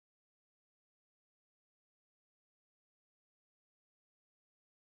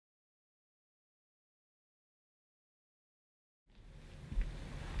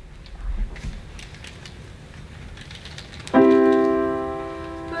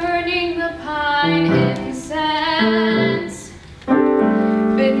Burning the pine incense.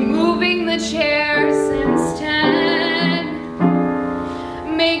 Been moving the chair since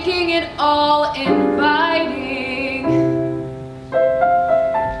 10. Making it all inviting.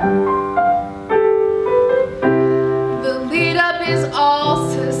 The lead up is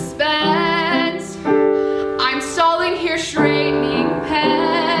all suspense. I'm stalling here straightening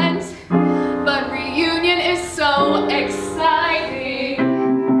pens, but reunion is so exciting.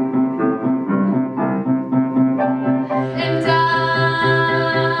 And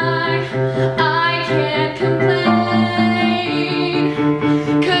I can't complain,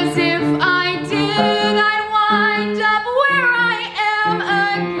 'cause if I did, I'd wind up where I am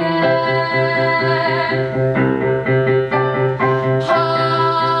again.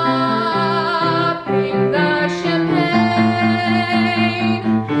 Popping the champagne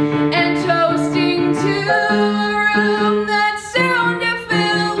and toasting to a room that's soon to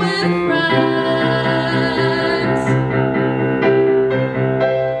fill with friends.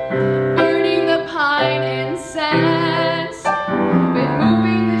 Burning the pine incense. Been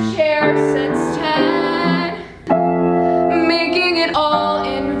moving the chair since 10. Making it all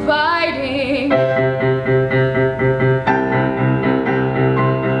inviting.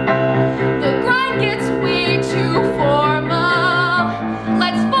 The grind gets way too formal.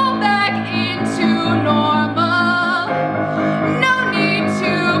 Let's fall back into normal. No need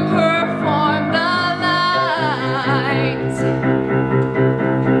to perform the lines,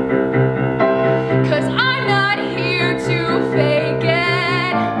 'cause I'm not here to fake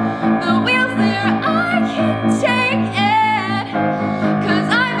it. The wheel's there, I can take it, 'cause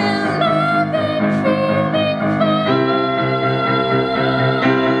I'm in love and feeling fine.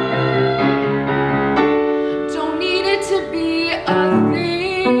 Don't need it to be a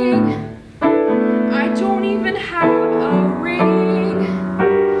thing. I don't even have a ring.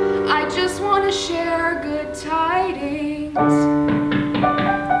 I just want to share good tidings.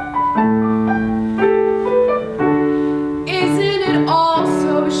 Isn't it all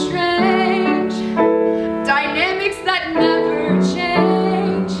so strange? Dynamics that never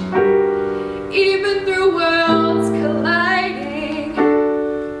change, even through worlds colliding.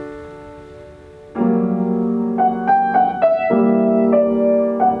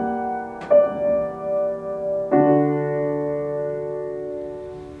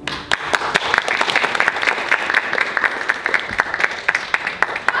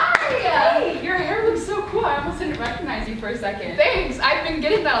 Hey, your hair looks so cool. I almost didn't recognize you for a second. Thanks, I've been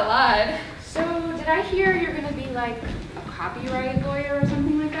getting that a lot. So, did I hear you're gonna be like a copyright lawyer or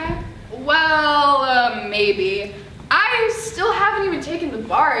something like that? Well, maybe. I still haven't even taken the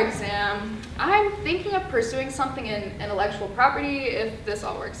bar exam. I'm thinking of pursuing something in intellectual property if this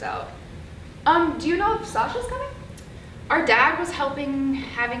all works out. Do you know if Sasha's coming? Our dad was having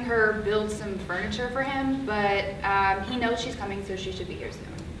her build some furniture for him, but he knows she's coming, so she should be here soon.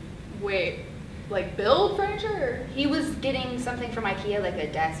 Wait, like build furniture? He was getting something from IKEA, like a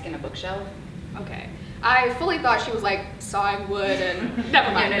desk and a bookshelf. Okay. I fully thought she was like sawing wood and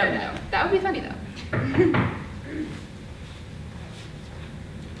never mind. No. That would be funny though.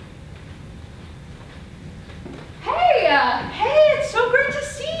 Hey, it's so great to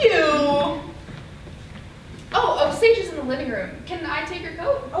see you. Oh, Sage is in the living room. Can I take your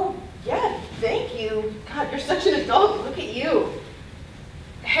coat? Oh, yeah, thank you. God, you're such an adult. Look at you.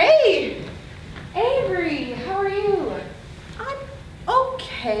 Hey! Avery, how are you? I'm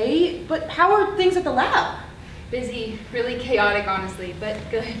okay, but how are things at the lab? Busy, really chaotic, honestly, but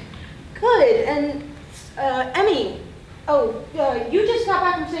good. Good, and Emmy, you just got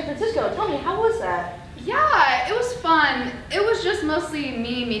back from San Francisco. Tell me, how was that? Yeah, it was fun. It was just mostly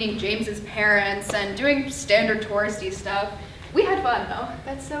me meeting James's parents and doing standard touristy stuff. We had fun though.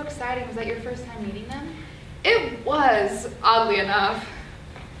 That's so exciting. Was that your first time meeting them? It was, oddly enough.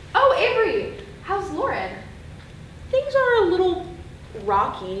 Oh, Avery, how's Lauren? Things are a little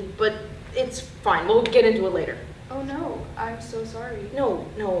rocky, but it's fine. We'll get into it later. Oh no, I'm so sorry. No,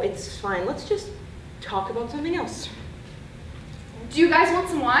 it's fine. Let's just talk about something else. Do you guys want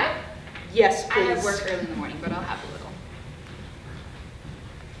some wine? Yes, I please. have work early in the morning, but I'll have a little.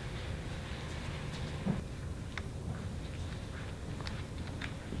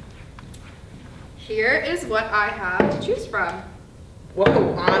 Here is what I have to choose from.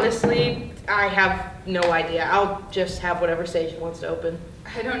 Whoa, honestly, I have no idea. I'll just have whatever Sage wants to open.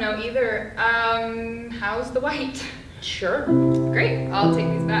 I don't know either. How's the white? Sure. Great, I'll take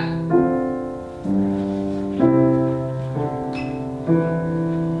these back.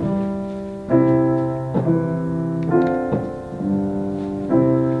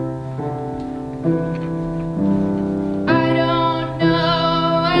 I don't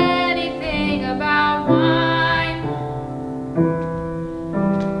know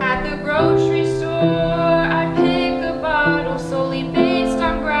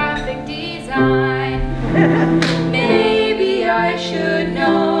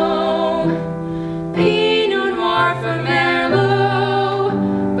know Pinot Noir from Merlot,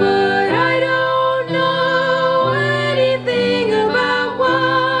 but I don't know anything about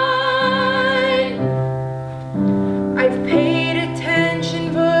wine. I've paid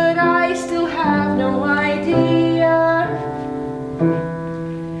attention, but I still have no idea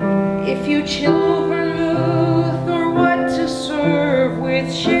if you chill vermouth or what to serve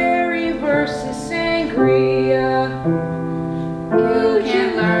with sherry versus sangria. You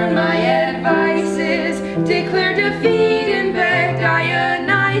can't learn my advices, declare defeat and beg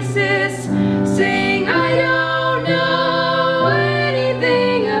Dionysus, saying I don't know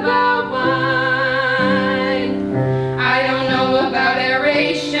anything about wine. I don't know about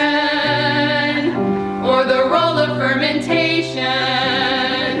aeration or the role of fermentation.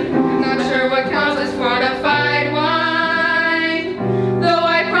 Not sure what counts as fortified wine, though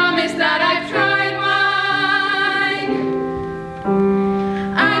I promise that I've tried wine.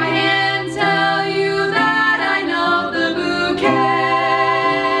 I can tell you that I know the bouquet.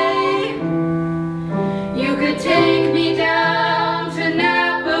 You could take me down to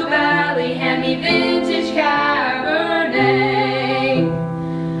Napa Valley, hand me vintage Cabernet.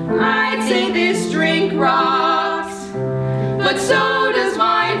 I'd say this drink rocks, but so does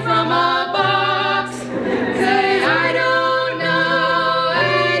wine from a box. 'Cause I don't know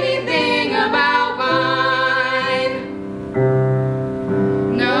anything about wine.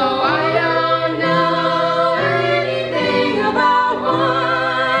 No, I don't know anything about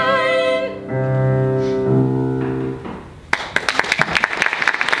wine.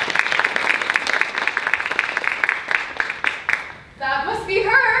 That must be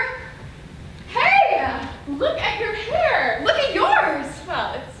her. Hey, look at your hair. Look at yours.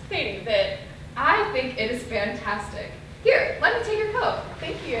 Well, it's fading a bit. I think it is fantastic. Here, let me take your coat.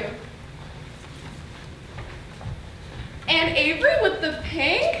 Thank you. And Avery with the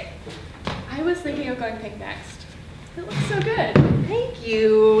pink? I was thinking of going pink next. It looks so good. Thank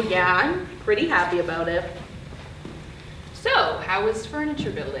you. Yeah, I'm pretty happy about it. So, how was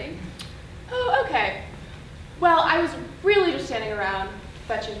furniture building? Oh, okay. Well, I was really just standing around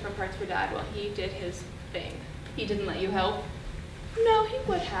fetching from parts for Dad while he did his thing. He didn't let you help? No, he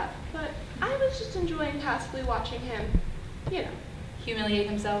would have, but I was just enjoying passively watching him, you know. Humiliate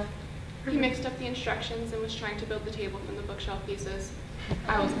himself? He mixed up the instructions and was trying to build the table from the bookshelf pieces.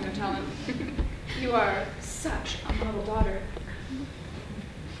 I wasn't going to tell him. You are such a model daughter.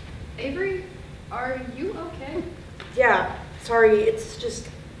 Avery, are you okay? Yeah, sorry, it's just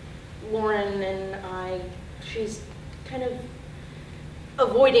Lauren and she's kind of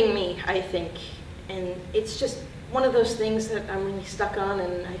avoiding me, I think. And it's just one of those things that I'm really stuck on,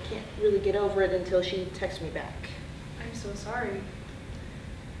 and I can't really get over it until she texts me back. I'm so sorry.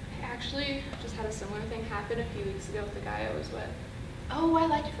 I actually just had a similar thing happen a few weeks ago with the guy I was with. Oh, I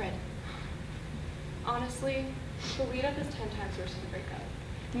liked Fred. Honestly, the lead up is 10 times worse than the breakup.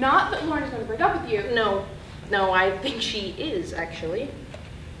 Not that Lauren is going to break up with you. No, I think she is, actually.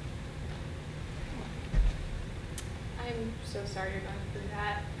 I'm so sorry you're going through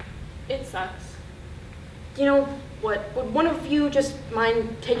that. It sucks. You know what, would one of you just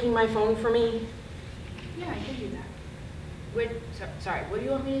mind taking my phone for me? Yeah, I can do that. Sorry, what do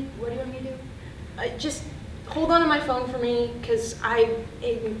you want me to do? Just hold on to my phone for me, because I'm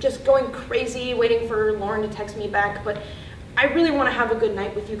just going crazy waiting for Lauren to text me back, but I really want to have a good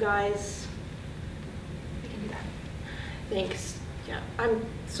night with you guys. We can do that. Thanks. Yeah, I'm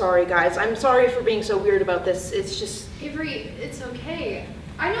sorry, guys. I'm sorry for being so weird about this. It's just... Avery, it's okay.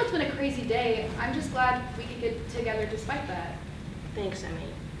 I know it's been a crazy day. I'm just glad we could get together despite that. Thanks,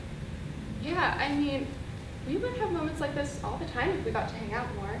 Emmy. Yeah, I mean, we would have moments like this all the time if we got to hang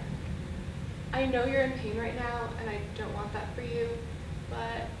out more. I know you're in pain right now, and I don't want that for you,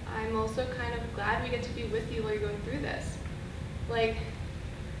 but I'm also kind of glad we get to be with you while you're going through this. Like,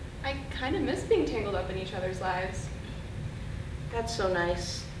 I kind of miss being tangled up in each other's lives. That's so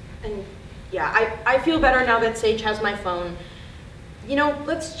nice. And yeah, I feel better now that Sage has my phone. You know,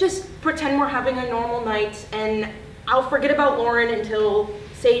 let's just pretend we're having a normal night, and I'll forget about Lauren until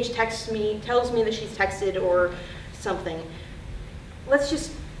Sage tells me that she's texted or something. Let's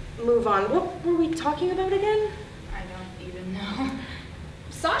just move on. What were we talking about again? I don't even know.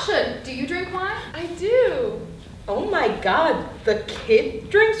 Sasha, do you drink wine? I do. Oh my God, the kid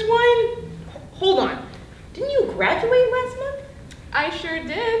drinks wine? Hold on, didn't you graduate last month? I sure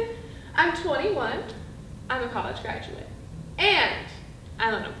did. I'm 21. I'm a college graduate. And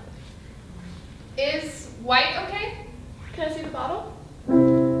I'm unemployed. Is white okay? Can I see the bottle?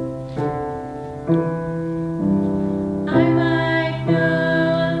 I might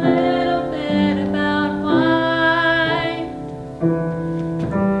know a little bit about wine.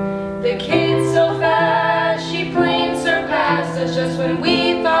 The kid so fast, she plain surpassed us just when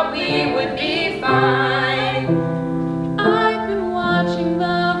we thought we would be fine. I've been watching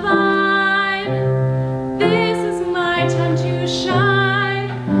the vine. This is my time to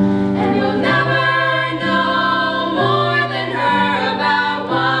shine. And we'll never know more than her about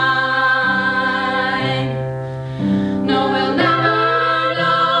wine. No, we'll never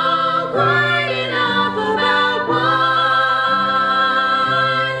know quite enough about wine.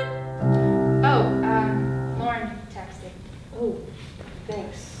 Oh, Lauren texted. Oh,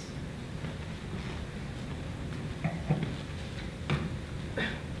 thanks.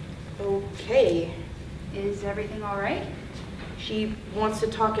 Okay. Is everything all right? She wants to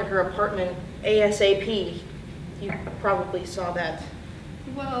talk at her apartment ASAP. You probably saw that.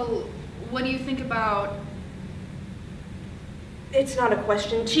 Well, what do you think about... It's not a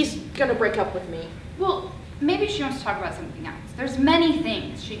question. She's gonna break up with me. Well, maybe she wants to talk about something else. There's many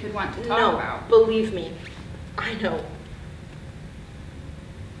things she could want to talk about. Believe me. I know.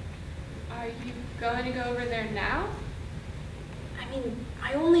 Are you going to go over there now? I mean,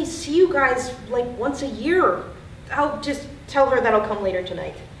 I only see you guys like once a year. I'll just tell her that I'll come later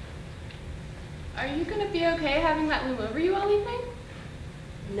tonight. Are you going to be okay having that loom over you all evening?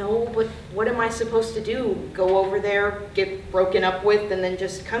 No, but what am I supposed to do? Go over there, get broken up with, and then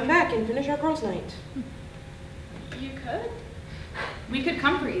just come back and finish our girls' night? You could. We could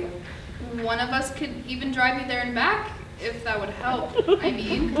come for you. One of us could even drive you there and back, if that would help. I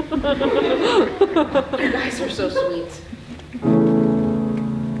mean. You guys are so sweet.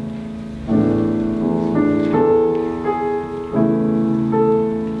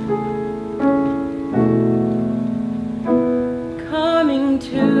 Coming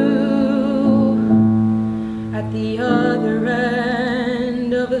to at the other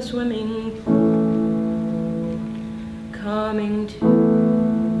end of the swimming pool. Coming to,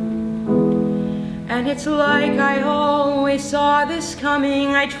 and it's like I always saw this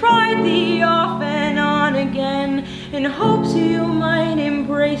coming. I tried the off and on again in hopes you might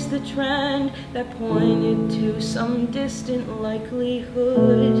embrace the trend that pointed to some distant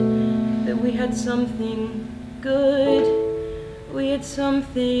likelihood that we had something good. We had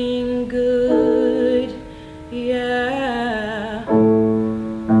something good, yeah.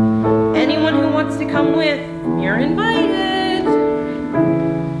 Anyone who wants to come with, you're invited.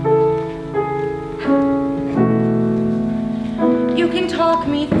 You can talk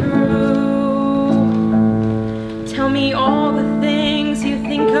me through, tell me all the things you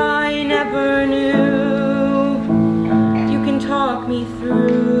think I never knew. You can talk me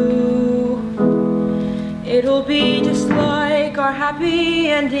through, it'll be just like our happy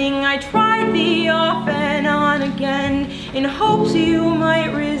ending. I tried the off and on again in hopes you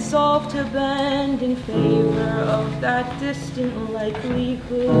might resolve to bend in favor of that distant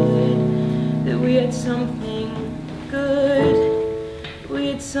likelihood that we had something good. We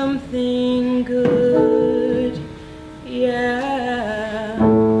had something good, yeah.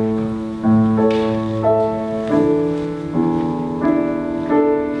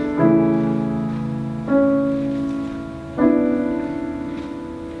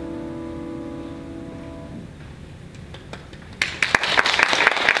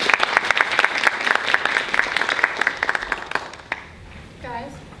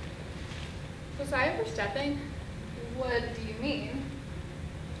 Guys, was I overstepping? What do you mean?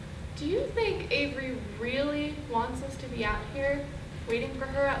 Do you think Avery really wants us to be out here waiting for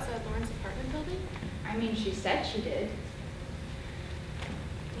her outside Lauren's apartment building? I mean, she said she did.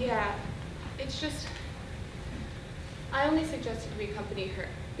 Yeah, it's just, I only suggested we accompany her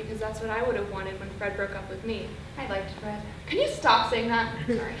because that's what I would have wanted when Fred broke up with me. I liked Fred. Can you stop saying that?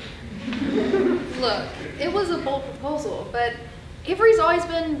 Sorry. Look, it was a bold proposal, but Avery's always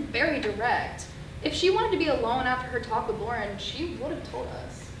been very direct. If she wanted to be alone after her talk with Lauren, she would have told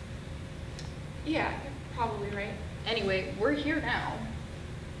us. Yeah, you're probably right. Anyway, we're here now.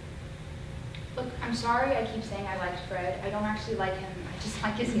 Look, I'm sorry I keep saying I liked Fred. I don't actually like him. I just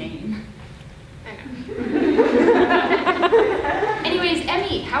like his name. I know. Anyways,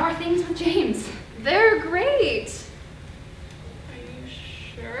 Emmy, how are things with James? They're great. Are you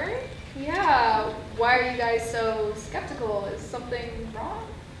sure? Yeah, why are you guys so skeptical? Is something wrong?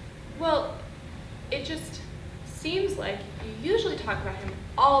 Well, it just seems like you usually talk about him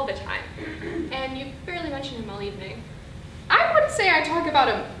all the time, and you barely mention him all evening. I wouldn't say I talk about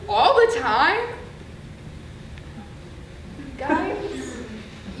him all the time. Guys,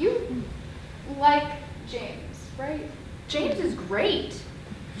 you like James, right? James is great.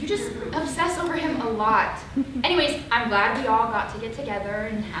 You just obsess over him a lot. Anyways, I'm glad we all got to get together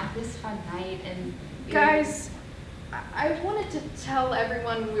and have this fun night and... Guys, I wanted to tell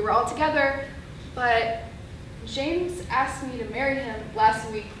everyone when we were all together, but James asked me to marry him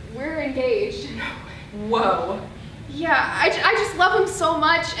last week. We're engaged. Whoa. Yeah, I just love him so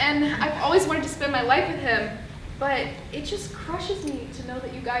much, and I've always wanted to spend my life with him. But it just crushes me to know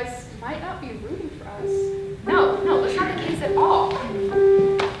that you guys might not be rooting for us. No, that's not the case at all.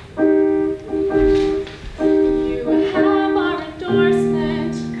 You have our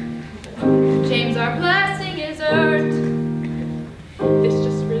endorsement. James, our blessing is earned. This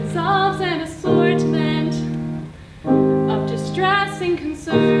just resolves an assortment of distressing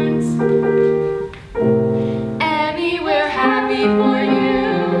concerns. Emmy, we're happy for you.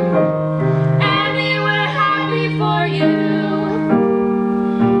 For you.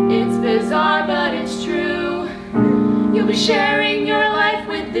 It's bizarre, but it's true. You'll be sharing your life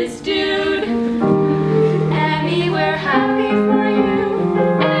with this dude. Emmy, we're happy for you.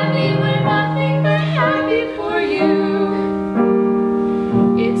 Emmy, we're nothing but happy for you.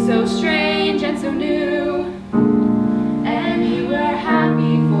 It's so strange and so new. Emmy, we're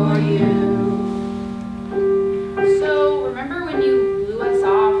happy for you. So, remember when you blew us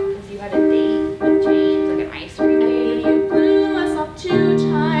off because you had a date with James, like an ice cream date? You blew us off 2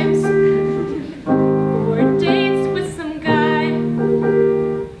 times for dates with some guy.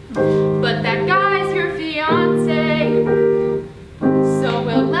 But that guy's your fiance, so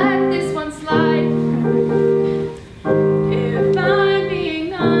we'll let this one slide. If I'm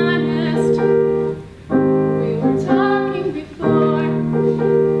being honest, we were talking before.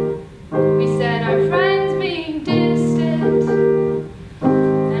 We said our friends being distant,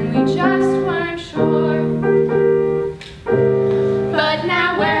 and we just weren't sure. But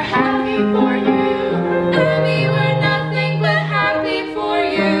now we're happy for you. Emmy, we're nothing but happy for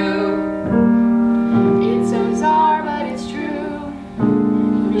you. It's so bizarre, but it's true.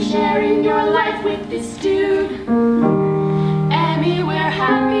 You're sharing your life with this dude. Emmy, we're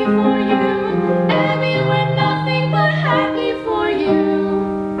happy for you. Emmy, we're nothing but happy for you.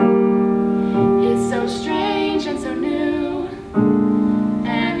 It's so strange and so new.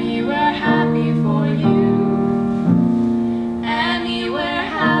 Emmy, we're happy for you. Emmy, we're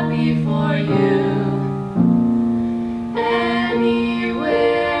happy for you. Emmy,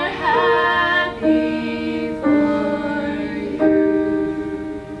 we're happy for you.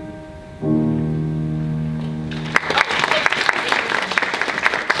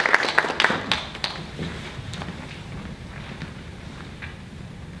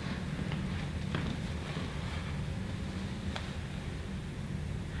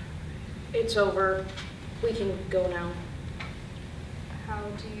 It's over. We can go now. How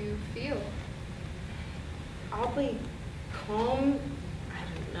do you feel? Oddly calm? I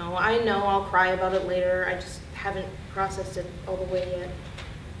don't know. I know I'll cry about it later. I just haven't processed it all the way yet.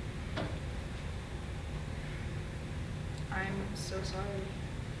 I'm so sorry.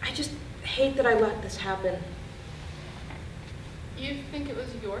 I just hate that I let this happen. You think it was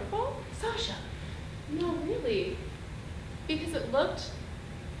your fault? Sasha. No, really. Because it looked,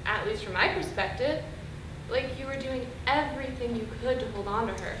 at least from my perspective, like you were doing everything you could to hold on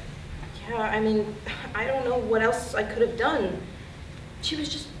to her. Yeah, I mean, I don't know what else I could have done. She was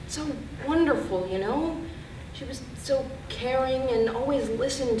just so wonderful, you know? She was so caring and always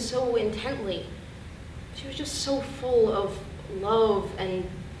listened so intently. She was just so full of love and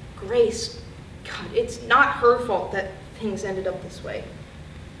grace. God, it's not her fault that things ended up this way.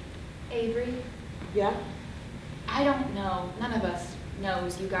 Avery, Yeah? I don't know, none of us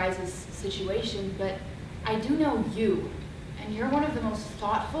knows you guys' situation, but I do know you. And you're one of the most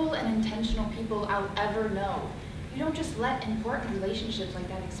thoughtful and intentional people I'll ever know. You don't just let important relationships like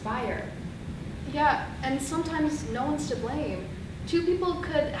that expire. Yeah, and sometimes no one's to blame. 2 people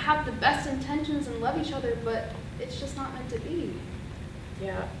could have the best intentions and love each other, but it's just not meant to be.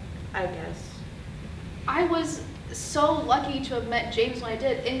 Yeah, I guess. I was so lucky to have met James when I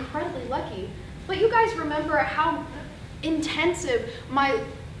did, incredibly lucky. But you guys remember how intensive my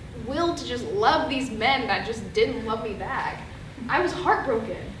will to just love these men that just didn't love me back. I was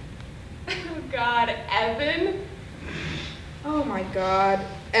heartbroken. Oh God, Evan. Oh my God,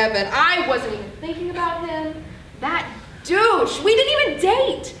 Evan, I wasn't even thinking about him. That douche, we didn't even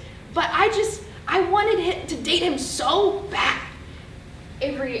date. But I wanted to date him so bad.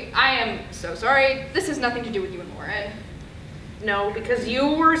 Avery, I am so sorry. This has nothing to do with you and Lauren. No, because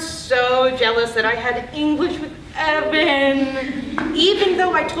you were so jealous that I had English with Evan. Even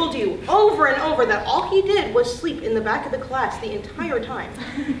though I told you over and over that all he did was sleep in the back of the class the entire time.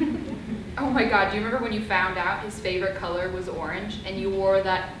 Oh my God, do you remember when you found out his favorite color was orange and you wore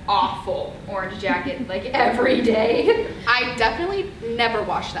that awful orange jacket like every day? I definitely never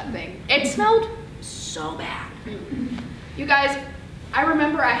washed that thing. It smelled so bad. You guys, I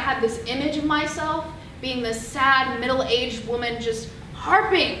remember I had this image of myself being this sad, middle-aged woman just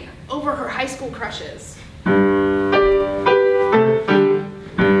harping over her high school crushes.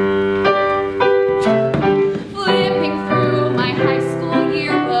 Flipping through my high school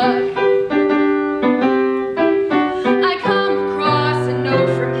yearbook, I come across a note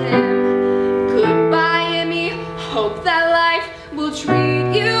from him. Goodbye, Emmy, hope that life will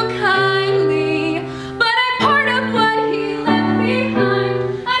treat you kindly. But I'm part of what he left behind.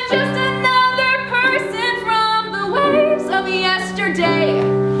 I'm just another person from the waves of yesterday.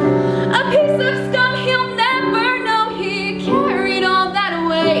 A piece of scum he'll never know, he carried all that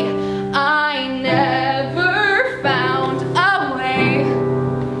away. I never found a way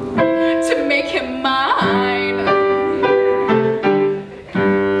to make him mine.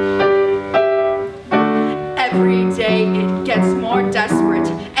 Every day it gets more desperate,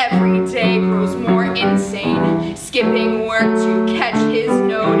 every day grows more insane. Skipping work to catch his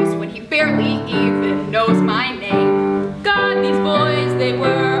notice when he barely even knows my name. God, these boys, they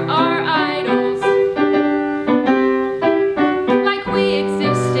were our idols. Like we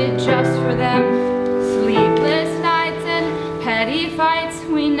existed just for them. Sleepless nights and petty fights,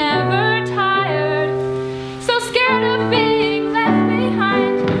 we never tired. So scared of being left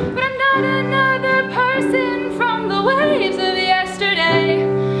behind. But I'm not another person from the waves of yesterday.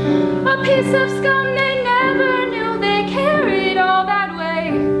 A piece of scum they never knew, they carried all that way.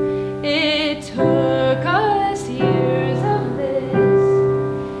 It took us years of this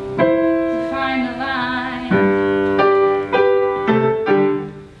to find the line.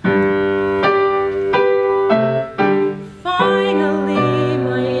 Finally,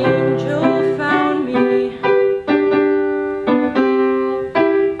 my angel found me.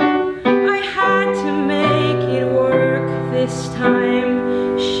 I had to make it work this time.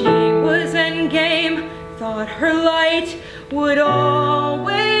 She was endgame, thought her light would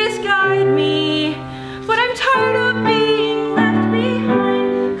always guide me. But I'm tired of being left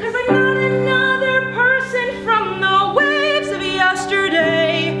behind, 'cause I'm not another person from the waves of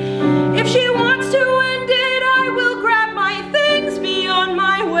yesterday. If she wants to end it, I will grab my things, be on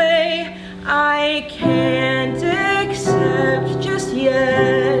my way. I can't accept just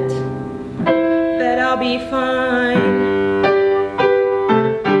yet that I'll be fine.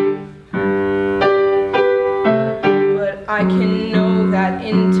 But I can know that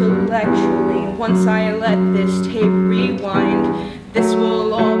intellectually, once I let this tape rewind, this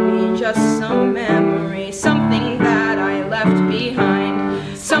will all be just some memory, something that I left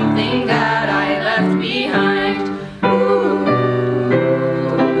behind, something that I left behind. Ooh.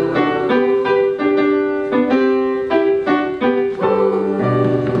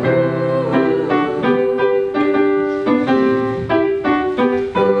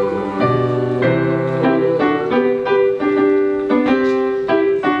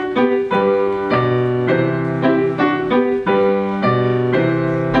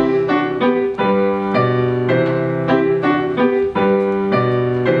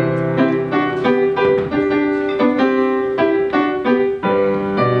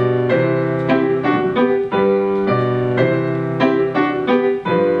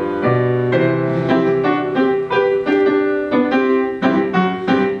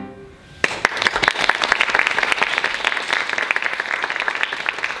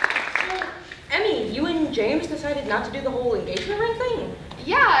 James decided not to do the whole engagement ring thing?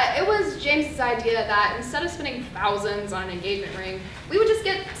 Yeah, it was James's idea that instead of spending thousands on an engagement ring, we would just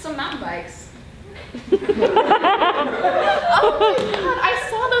get some mountain bikes. Oh my god, I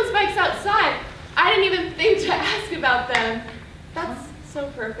saw those bikes outside. I didn't even think to ask about them. That's so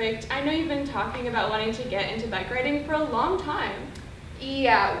perfect. I know you've been talking about wanting to get into bike riding for a long time.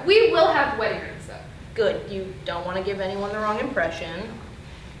 Yeah, we will have wedding rings though. Good, you don't want to give anyone the wrong impression.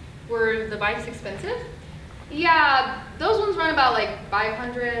 Were the bikes expensive? Yeah, those ones run about like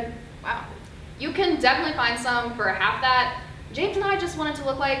 500. Wow. You can definitely find some for half that. James and I just wanted to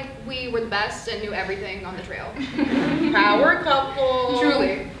look like we were the best and knew everything on the trail. Power couple.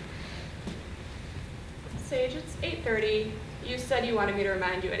 Truly. Sage, it's 8:30. You said you wanted me to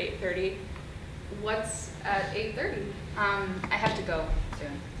remind you at 8:30. What's at 8:30? I have to go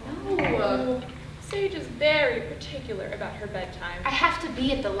soon. Oh. Sage is very particular about her bedtime. I have to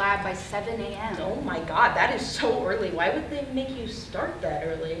be at the lab by 7 a.m. Oh my god, that is so early. Why would they make you start that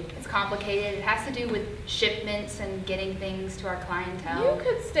early? It's complicated. It has to do with shipments and getting things to our clientele. You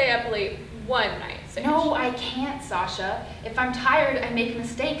could stay up late one night, Sage. No, I can't, Sasha. If I'm tired, I make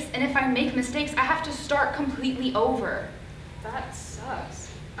mistakes. And if I make mistakes, I have to start completely over. That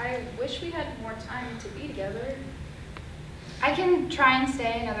sucks. I wish we had more time to be together. I can try and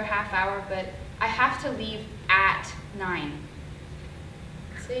stay another half hour, but I have to leave at 9.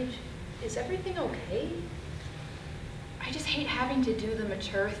 Sage, is everything okay? I just hate having to do the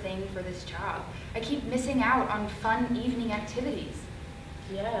mature thing for this job. I keep missing out on fun evening activities.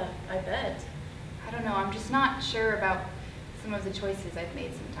 Yeah, I bet. I don't know, I'm just not sure about some of the choices I've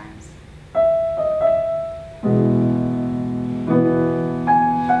made sometimes.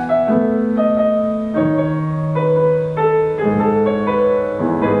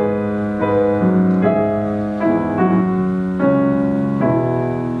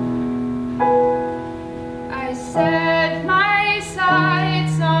 I set my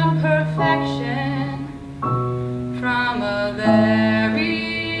sights on perfection from a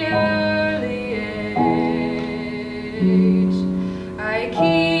very early age. I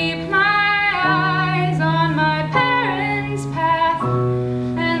keep my eyes on my parents' path,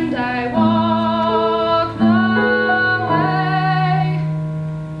 and I walk the way.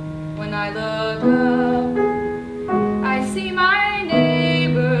 When I look up, I see my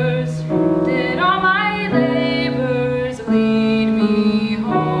neighbors. Did all my labors lead me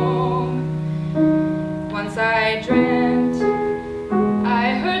home? Once I dreamt,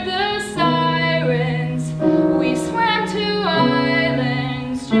 I heard the sirens. We swam to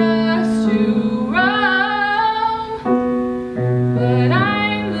islands just to roam. But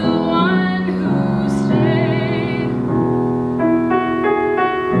I'm the one who stayed.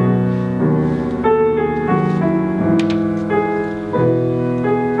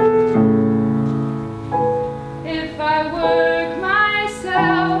 If I work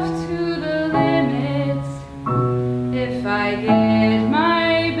myself to the limits, if I get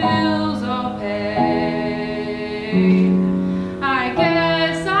my bills all paid, I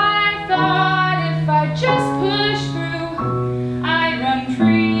guess I thought if I just push through, I'd run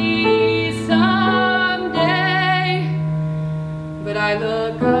free someday. But I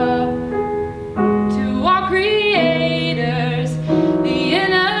look up to all creators, the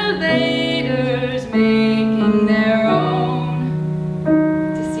innovators making their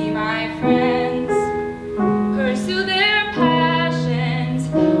own, to see my friends pursue their passions.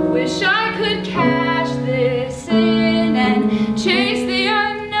 Wish I could cash this in and chase the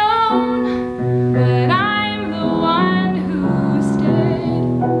unknown, but I'm the one who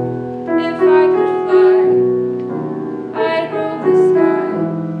stayed. If I could fly, I'd rove the sky.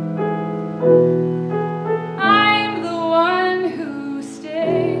 I'm the one who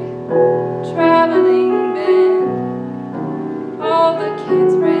stayed. Traveling band, all the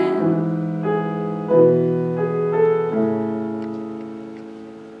kids ran.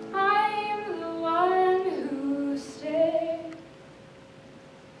 I'm the one who stayed.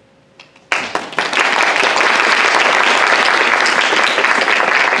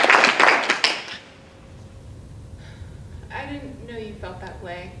 I didn't know you felt that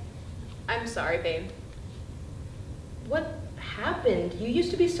way. I'm sorry, babe. What happened? You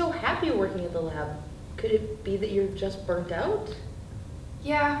used to be so happy working at the lab. Could it be that you're just burnt out?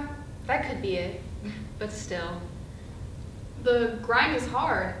 Yeah, that could be it. But still, the grind is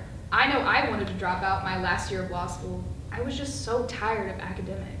hard. I know I wanted to drop out my last year of law school. I was just so tired of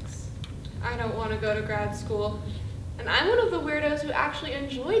academics. I don't want to go to grad school. And I'm one of the weirdos who actually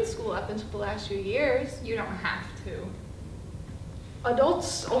enjoyed school up until the last few years. You don't have to.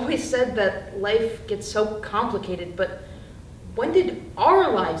 Adults always said that life gets so complicated, but when did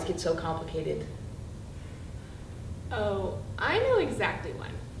our lives get so complicated? Oh, I know exactly when.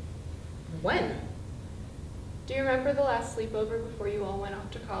 When? Do you remember the last sleepover before you all went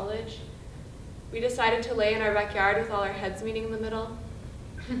off to college? We decided to lay in our backyard with all our heads meeting in the middle.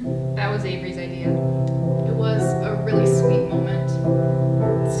 That was Avery's idea. It was a really sweet moment.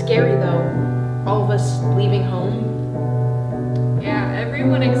 Scary though, all of us leaving home. Yeah,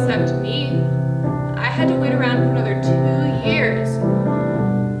 everyone except me. I had to wait around for another 2 years.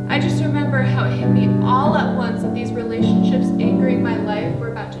 I just remember how it hit me all at once that these relationships anchoring my life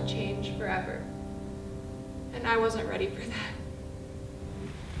were about to change forever. And I wasn't ready for that.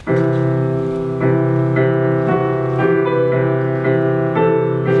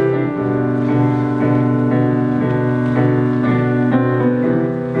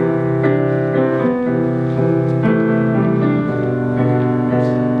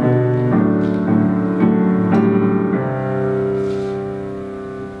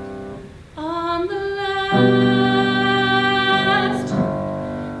 On the last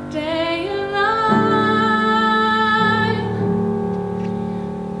day alive,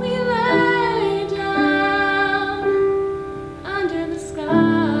 we lay down under the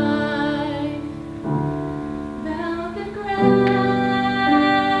sky. Velvet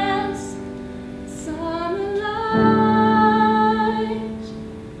grass, summer light,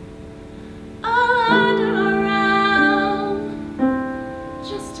 all under our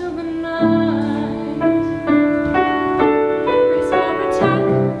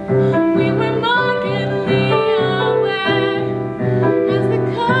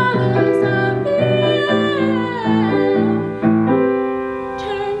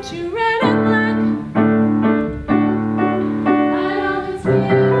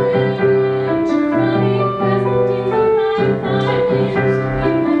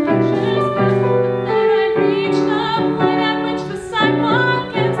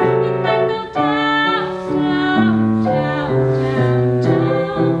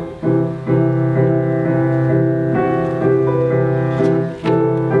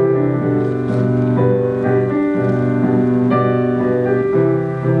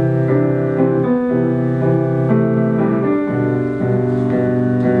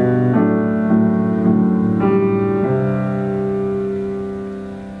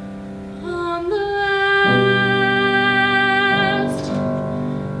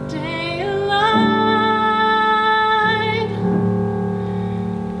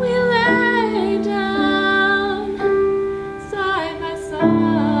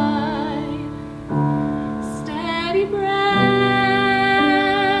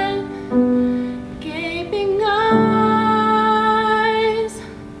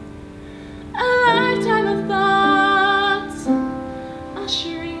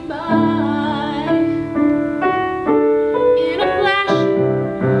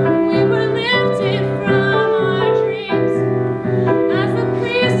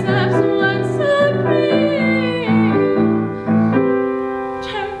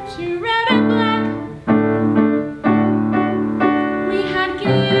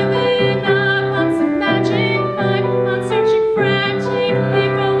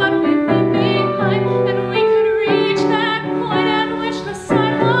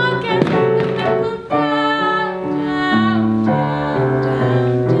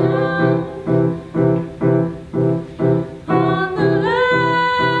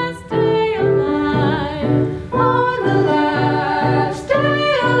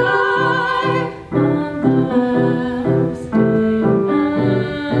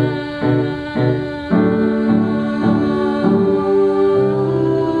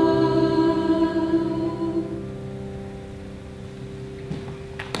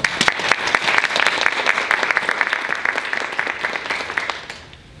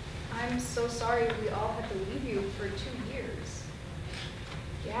so sorry we all had to leave you for 2 years.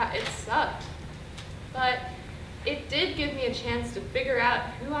 Yeah, it sucked. But it did give me a chance to figure out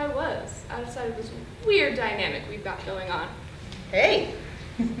who I was outside of this weird dynamic we've got going on. Hey,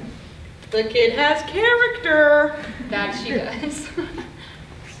 the kid has character. That she does.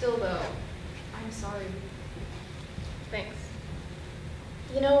 Still though, I'm sorry. Thanks.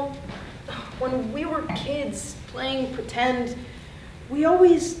 You know, when we were kids playing pretend, we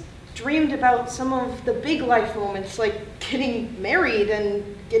always dreamed about some of the big life moments, like getting married and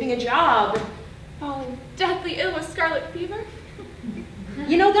getting a job. Falling deathly ill with scarlet fever?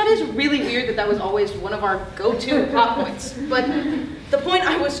 You know, that is really weird that that was always one of our go-to plot points. But the point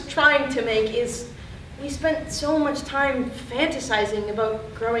I was trying to make is we spent so much time fantasizing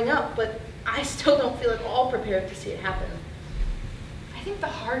about growing up, but I still don't feel at all prepared to see it happen. I think the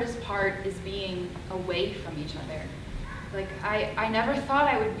hardest part is being away from each other. Like, I never thought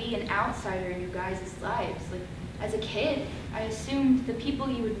I would be an outsider in you guys' lives. Like, as a kid, I assumed the people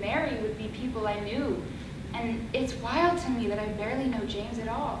you would marry would be people I knew. And it's wild to me that I barely know James at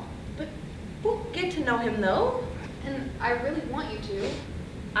all. But we'll get to know him, though. And I really want you to.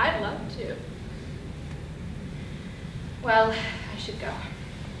 I'd love to. Well, I should go.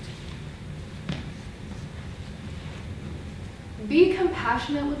 Be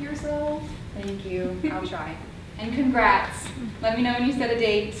compassionate with yourself. Thank you. I'll try. And congrats. Let me know when you set a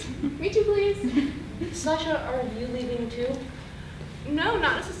date. Me too, please. Sasha, are you leaving too? No,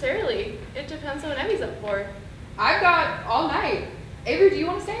 not necessarily. It depends on what Emmy's up for. I've got all night. Avery, do you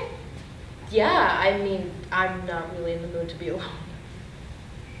want to stay? Yeah, I mean, I'm not really in the mood to be alone.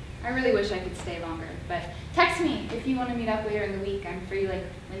 I really wish I could stay longer, but text me if you want to meet up later in the week. I'm free like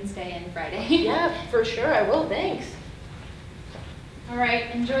Wednesday and Friday. Yeah, for sure, I will, thanks. All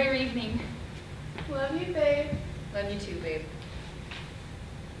right, enjoy your evening. Love you, babe. Love you too, babe.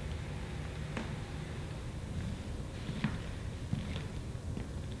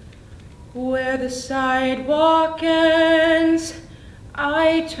 Where the sidewalk ends,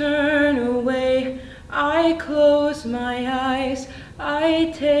 I turn away, I close my eyes,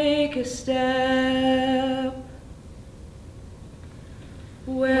 I take a step.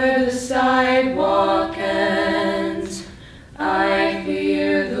 Where the sidewalk ends, I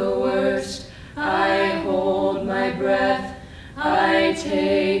fear the worst, I hold my breath, I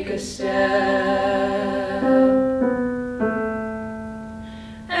take a step.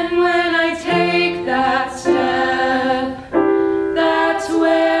 And when I take that step, that's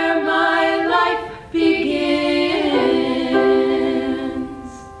where my life begins.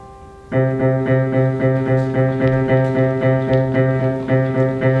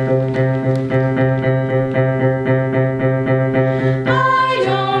 I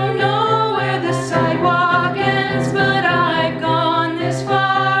don't know where the sidewalk ends, but I've gone this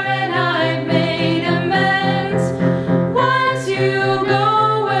far and I've made amends. Once you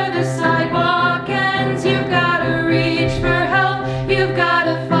go where the sidewalk ends, you've got to reach for help, you've got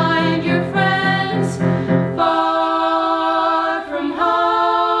to find your friends. Far from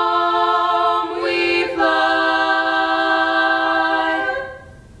home we fly,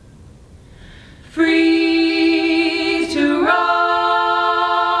 free to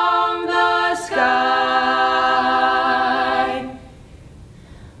roam the sky.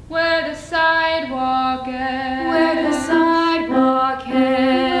 Where the sidewalk ends. Where the